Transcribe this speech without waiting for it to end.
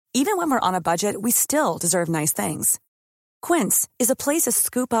Even when we're on a budget, we still deserve nice things. Quince is a place to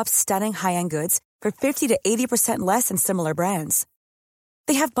scoop up stunning high-end goods for 50 to 80% less than similar brands.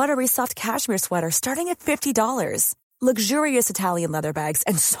 They have buttery soft cashmere sweaters starting at $50, luxurious Italian leather bags,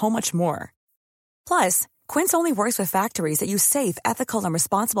 and so much more. Plus, Quince only works with factories that use safe, ethical, and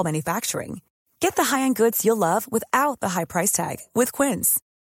responsible manufacturing. Get the high-end goods you'll love without the high price tag with Quince.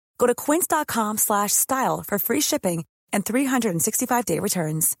 Go to quince.com/style for free shipping and 365-day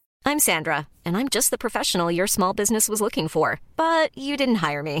returns. I'm Sandra, and I'm just the professional your small business was looking for. But you didn't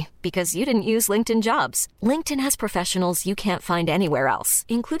hire me because you didn't use LinkedIn Jobs. LinkedIn has professionals you can't find anywhere else,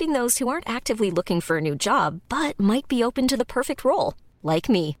 including those who aren't actively looking for a new job, but might be open to the perfect role, like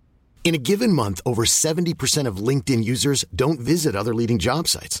me. In a given month, over 70% of LinkedIn users don't visit other leading job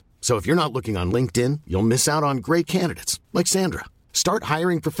sites. So if you're not looking on LinkedIn, you'll miss out on great candidates, like Sandra. Start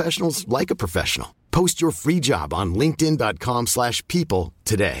hiring professionals like a professional. Post your free job on linkedin.com/people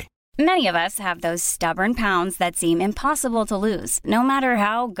today. Many of us have those stubborn pounds that seem impossible to lose, no matter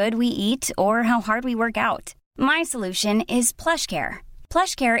how good we eat or how hard we work out. My solution is PlushCare.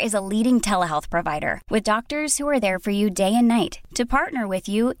 PlushCare is a leading telehealth provider with doctors who are there for you day and night to partner with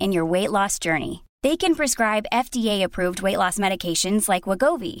you in your weight loss journey. They can prescribe FDA-approved weight loss medications like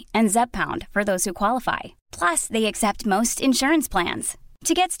Wegovy and Zepbound for those who qualify. Plus, they accept most insurance plans.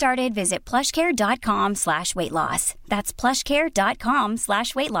 To get started, visit plushcare.com/weightloss. That's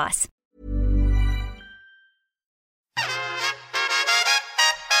plushcare.com/weightloss.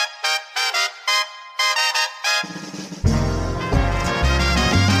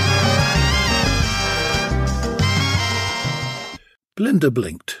 Belinda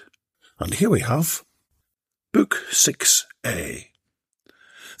blinked, and here we have Book 6A,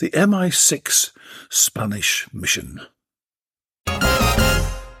 the MI6 Spanish Mission.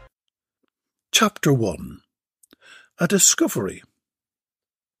 Chapter 1. A Discovery.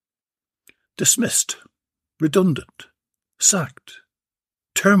 Dismissed, redundant, sacked,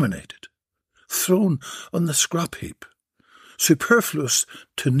 terminated, thrown on the scrap heap, superfluous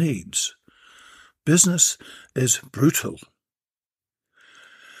to needs. Business is brutal.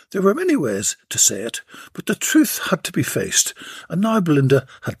 There were many ways to say it, but the truth had to be faced, and now Belinda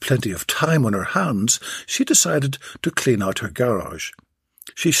had plenty of time on her hands. She decided to clean out her garage.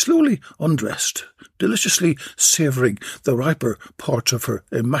 She slowly undressed, deliciously savouring the riper parts of her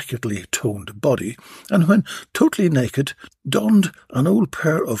immaculately toned body, and when totally naked, donned an old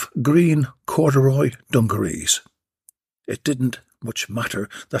pair of green corduroy dungarees. It didn't much matter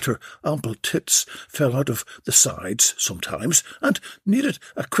that her ample tits fell out of the sides sometimes and needed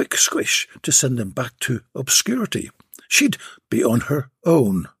a quick squish to send them back to obscurity. She'd be on her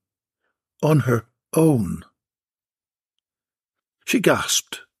own. On her own. She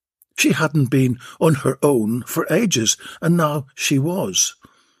gasped. She hadn't been on her own for ages, and now she was.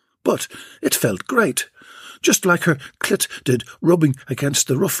 But it felt great, just like her clit did rubbing against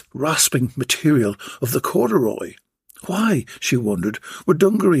the rough, rasping material of the corduroy. Why, she wondered, were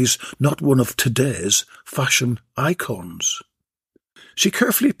dungarees not one of today's fashion icons? She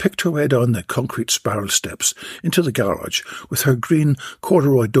carefully picked her way down the concrete spiral steps into the garage with her green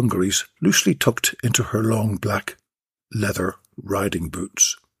corduroy dungarees loosely tucked into her long black leather riding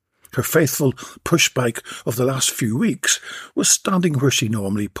boots. Her faithful push-bike of the last few weeks was standing where she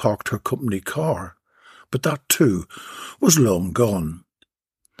normally parked her company car, but that too was long gone.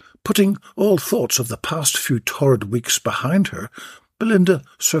 Putting all thoughts of the past few torrid weeks behind her, Belinda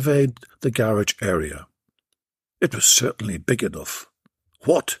surveyed the garage area. It was certainly big enough.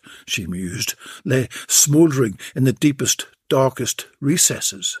 What, she mused, lay smouldering in the deepest, darkest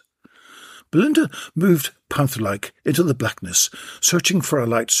recesses? Belinda moved panther-like into the blackness, searching for a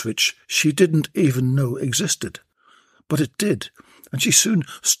light switch she didn't even know existed. But it did, and she soon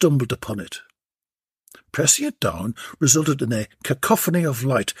stumbled upon it. Pressing it down resulted in a cacophony of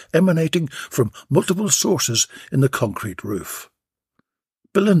light emanating from multiple sources in the concrete roof.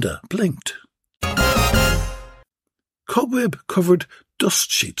 Belinda blinked. Cobweb-covered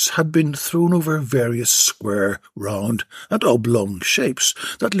dust sheets had been thrown over various square, round, and oblong shapes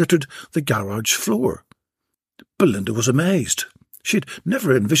that littered the garage floor. Belinda was amazed. She'd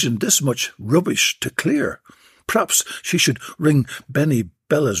never envisioned this much rubbish to clear. Perhaps she should ring Benny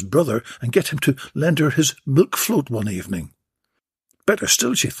Bella's brother and get him to lend her his milk float one evening. Better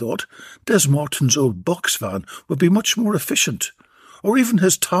still, she thought, Des Martin's old box van would be much more efficient, or even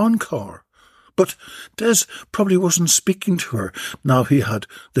his town car. But Des probably wasn't speaking to her now he had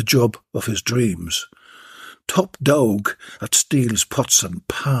the job of his dreams. Top dog at Steele's Pots and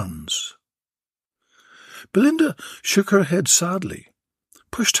Pans. Belinda shook her head sadly.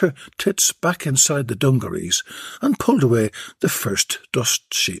 pushed her tits back inside the dungarees and pulled away the first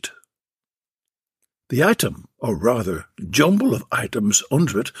dust sheet. The item, or rather jumble of items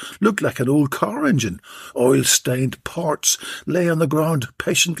under it, looked like an old car engine. Oil-stained parts lay on the ground,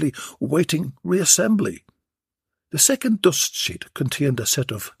 patiently waiting reassembly. The second dust sheet contained a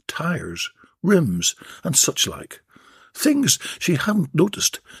set of tyres, rims, and such like. Things she hadn't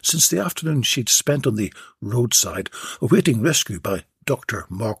noticed since the afternoon she'd spent on the roadside awaiting rescue by Dr.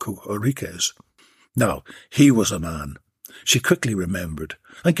 Marco Enriquez. Now, he was a man, she quickly remembered,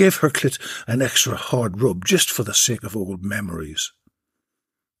 and gave her clit an extra hard rub just for the sake of old memories.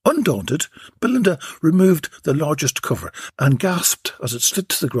 Undaunted, Belinda removed the largest cover and gasped as it slid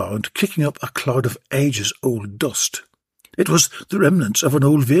to the ground, kicking up a cloud of ages-old dust. It was the remnants of an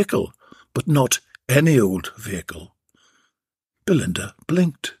old vehicle, but not any old vehicle. Belinda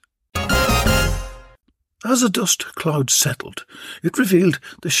blinked. As the dust cloud settled, it revealed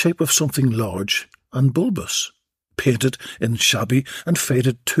the shape of something large and bulbous, painted in shabby and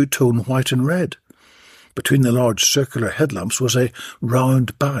faded two-tone white and red. Between the large circular headlamps was a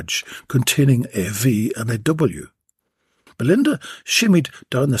round badge containing a V and a W. Belinda shimmied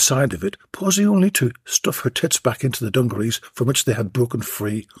down the side of it, pausing only to stuff her tits back into the dungarees from which they had broken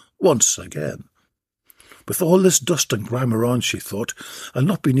free once again. With all this dust and grime around, she thought, I'll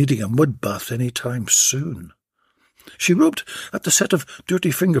not be needing a mud bath any time soon. She rubbed at the set of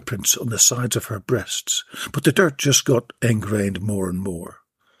dirty fingerprints on the sides of her breasts, but the dirt just got ingrained more and more.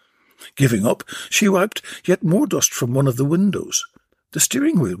 Giving up, she wiped yet more dust from one of the windows. The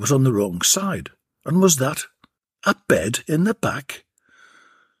steering wheel was on the wrong side, and was that a bed in the back?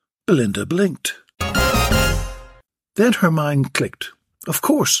 Belinda blinked. Then her mind clicked. Of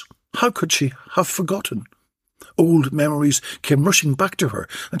course, how could she have forgotten? Old memories came rushing back to her,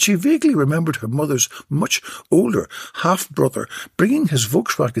 and she vaguely remembered her mother's much older half-brother bringing his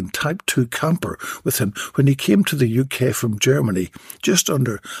Volkswagen Type 2 camper with him when he came to the UK from Germany just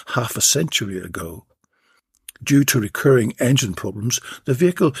under half a century ago. Due to recurring engine problems, the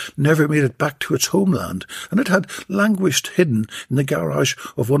vehicle never made it back to its homeland, and it had languished hidden in the garage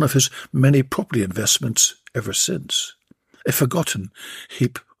of one of his many property investments ever since. A forgotten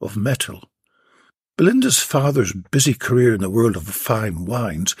heap of metal. Belinda's father's busy career in the world of fine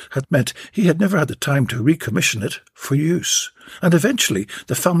wines had meant he had never had the time to recommission it for use, and eventually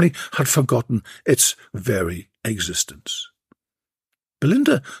the family had forgotten its very existence.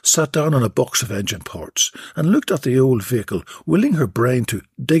 Belinda sat down on a box of engine parts and looked at the old vehicle, willing her brain to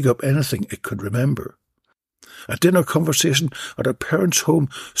dig up anything it could remember. A dinner conversation at her parents' home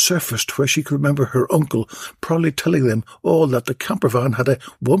surfaced where she could remember her uncle proudly telling them all that the campervan had a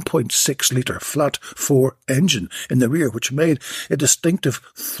 1.6-litre flat-4 engine in the rear which made a distinctive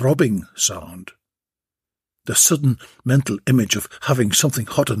throbbing sound. The sudden mental image of having something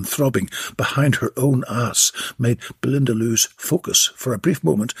hot and throbbing behind her own ass made Belinda lose focus for a brief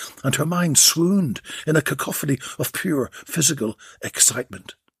moment, and her mind swooned in a cacophony of pure physical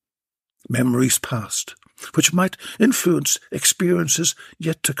excitement. Memories passed, which might influence experiences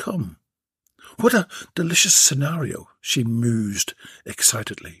yet to come. What a delicious scenario, she mused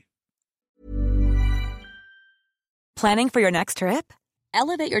excitedly. Planning for your next trip?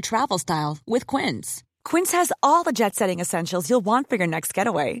 Elevate your travel style with Quince. Quince has all the jet-setting essentials you'll want for your next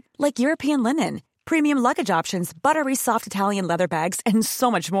getaway, like European linen, premium luggage options, buttery soft Italian leather bags, and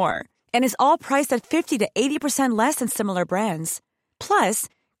so much more. And is all priced at 50 to 80% less than similar brands. Plus,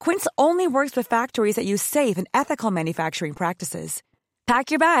 Quince only works with factories that use safe and ethical manufacturing practices.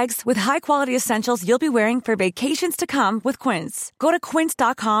 Pack your bags with high-quality essentials you'll be wearing for vacations to come with Quince. Go to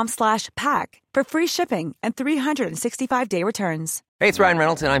quince.com/pack for free shipping and 365-day returns. Hey, it's Ryan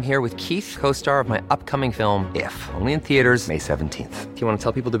Reynolds, and I'm here with Keith, co-star of my upcoming film, If, only in theaters May 17th. Do you want to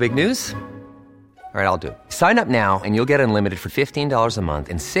tell people the big news? All right, I'll do it. Sign up now and you'll get unlimited for $15 a month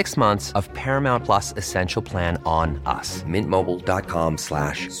and 6 months of Paramount Plus Essential Plan on us.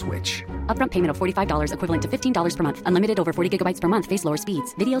 MintMobile.com/switch. Upfront payment of $45 equivalent to $15 per month. Unlimited over 40 gigabytes per month. Face lower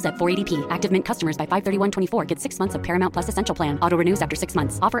speeds. Videos at 480p. Active Mint customers by 531.24 get 6 months of Paramount Plus Essential Plan. Auto renews after 6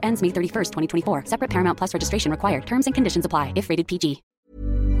 months. Offer ends May 31st, 2024. Separate Paramount Plus registration required. Terms and conditions apply if rated PG.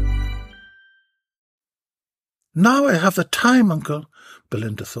 Now I have the time, Uncle,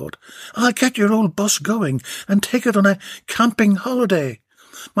 Belinda thought. I'll get your old bus going and take it on a camping holiday.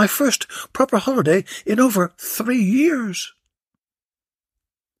 My first proper holiday in over 3 years.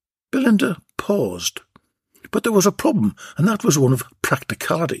 Belinda paused. But there was a problem, and that was one of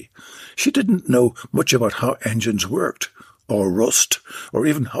practicality. She didn't know much about how engines worked, or rust, or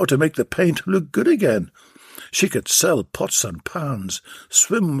even how to make the paint look good again. She could sell pots and pans,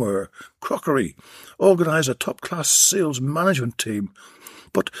 swimwear, crockery, organise a top-class sales management team,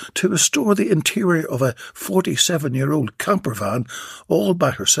 But to restore the interior of a 47-year-old camper van all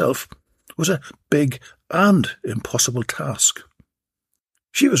by herself was a big and impossible task.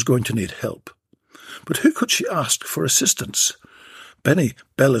 She was going to need help. But who could she ask for assistance? Benny,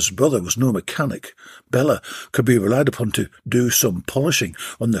 Bella's brother, was no mechanic. Bella could be relied upon to do some polishing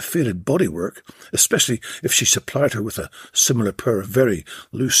on the faded bodywork, especially if she supplied her with a similar pair of very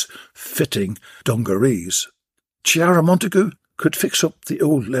loose-fitting dungarees. Chiara Montagu could fix up the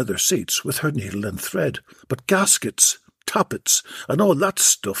old leather seats with her needle and thread, but gaskets, tappets, and all that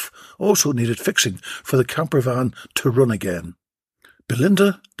stuff also needed fixing for the camper van to run again.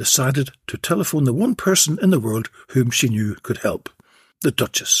 Belinda decided to telephone the one person in the world whom she knew could help, the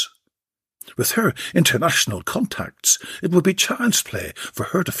Duchess. With her international contacts, it would be child's play for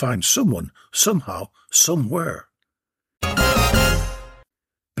her to find someone, somehow, somewhere.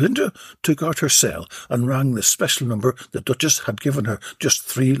 Belinda took out her cell and rang the special number the Duchess had given her just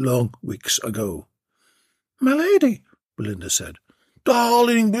 3 long weeks ago. "My lady," Belinda said.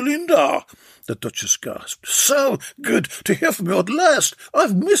 "Darling Belinda," the Duchess gasped. "So good to hear from you at last.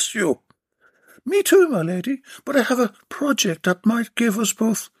 I've missed you." "Me too, my lady, but I have a project that might give us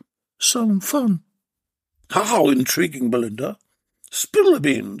both some fun." "How intriguing, Belinda. Spill the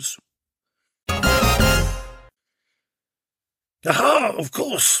beans." "Aha, of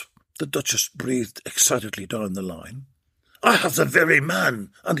course," the Duchess breathed excitedly down the line. "I have the very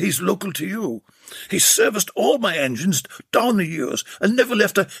man, and he's local to you. He's serviced all my engines down the years and never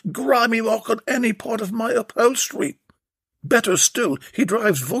left a grimy mark on any part of my upholstery. Better still, he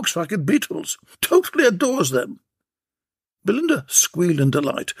drives Volkswagen Beetles, totally adores them." Belinda squealed in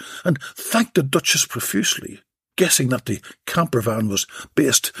delight and thanked the Duchess profusely, guessing that the camper van was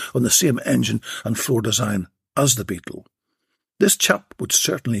based on the same engine and floor design as the Beetle. This chap would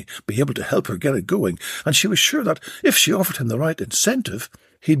certainly be able to help her get it going, and she was sure that if she offered him the right incentive,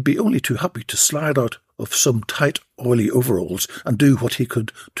 he'd be only too happy to slide out of some tight, oily overalls and do what he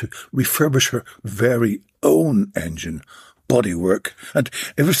could to refurbish her very own engine, bodywork, and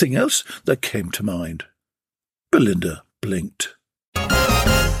everything else that came to mind. Belinda blinked.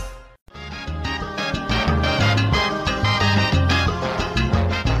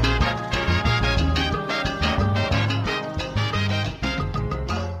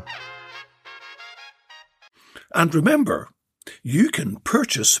 And remember, you can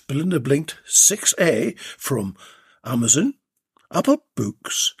purchase Belinda Blinked 6A from Amazon, Apple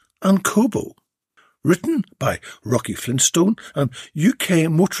Books, and Kobo. Written by Rocky Flintstone and UK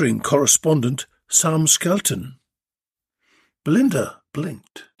motoring correspondent Sam Skelton. Belinda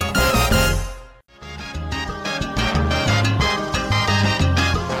blinked.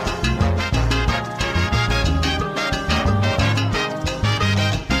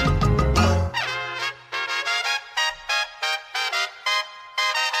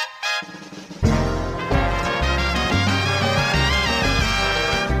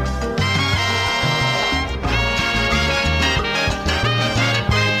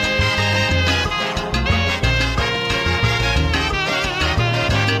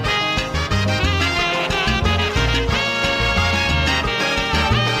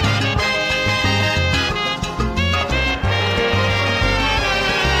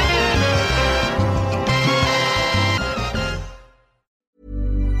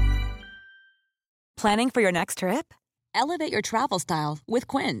 Planning for your next trip? Elevate your travel style with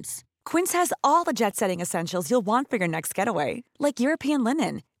Quince. Quince has all the jet-setting essentials you'll want for your next getaway, like European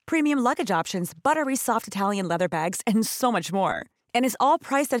linen, premium luggage options, buttery soft Italian leather bags, and so much more. And is all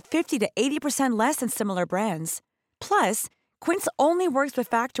priced at 50 to 80% less than similar brands. Plus, Quince only works with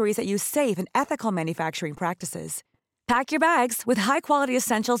factories that use safe and ethical manufacturing practices. Pack your bags with high-quality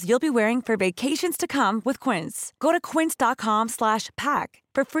essentials you'll be wearing for vacations to come with Quince. Go to quince.com/pack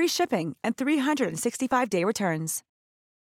for free shipping and 365-day returns.